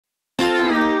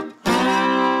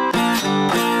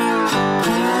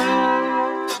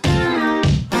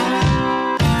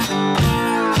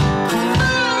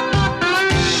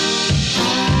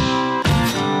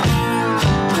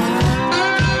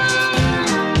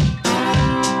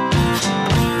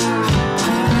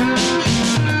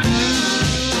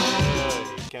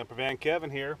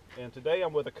Kevin here, and today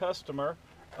I'm with a customer.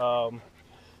 And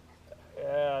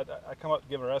I come up to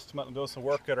give her an estimate and doing some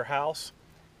work at her house,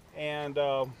 and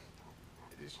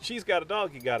she's got a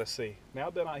dog you got to see. Now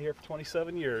I've been out here for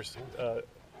 27 years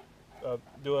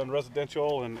doing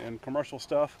residential and commercial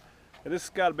stuff, and this has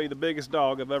got to be the biggest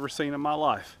dog I've ever seen in my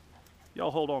life.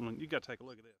 Y'all hold on, you got to take a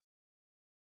look at this.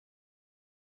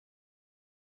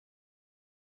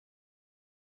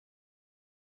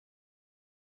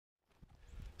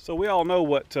 So we all know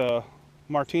what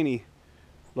Martini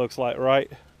looks like,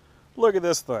 right? Look at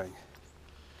this thing.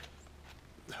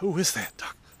 Who is that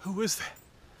dog? Who is that?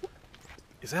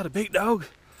 Is that a big dog?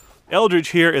 Eldridge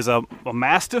here is a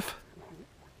Mastiff,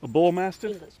 a Bull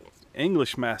Mastiff?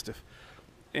 English Mastiff.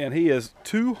 And he is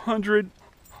 200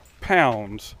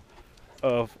 pounds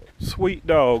of sweet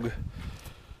dog.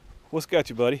 What's got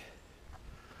you, buddy?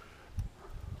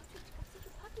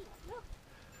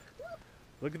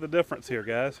 Look at the difference here,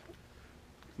 guys.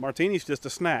 Martini's just a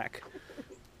snack.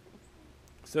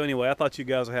 So anyway, I thought you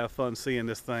guys would have fun seeing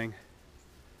this thing.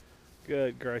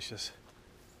 Good gracious.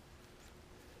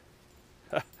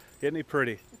 Isn't he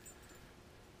pretty?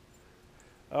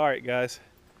 All right, guys.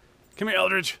 Come here,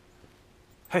 Eldridge.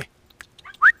 Hey.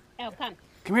 Oh, come.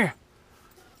 Come here.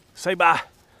 Say bye.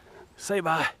 Say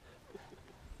bye.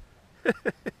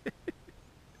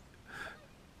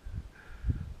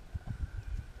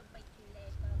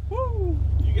 Woo!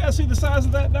 You guys see the size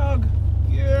of that dog?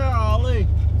 Golly.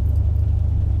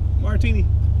 Martini,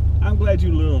 I'm glad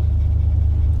you little.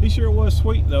 He sure was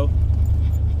sweet though.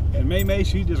 And May,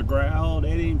 she just growled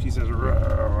at him. She says,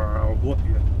 "I'll whoop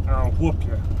you. I'll whoop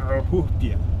you. I'll whoop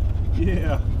you."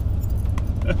 Yeah.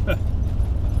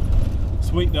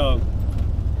 Sweet dog.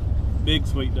 Big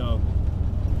sweet dog.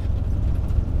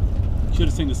 Should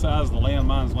have seen the size of the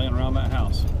landmines laying around that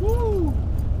house. Woo!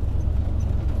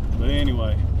 But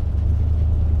anyway,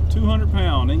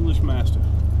 200-pound English Mastiff.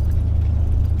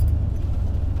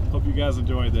 Hope you guys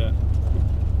enjoyed that.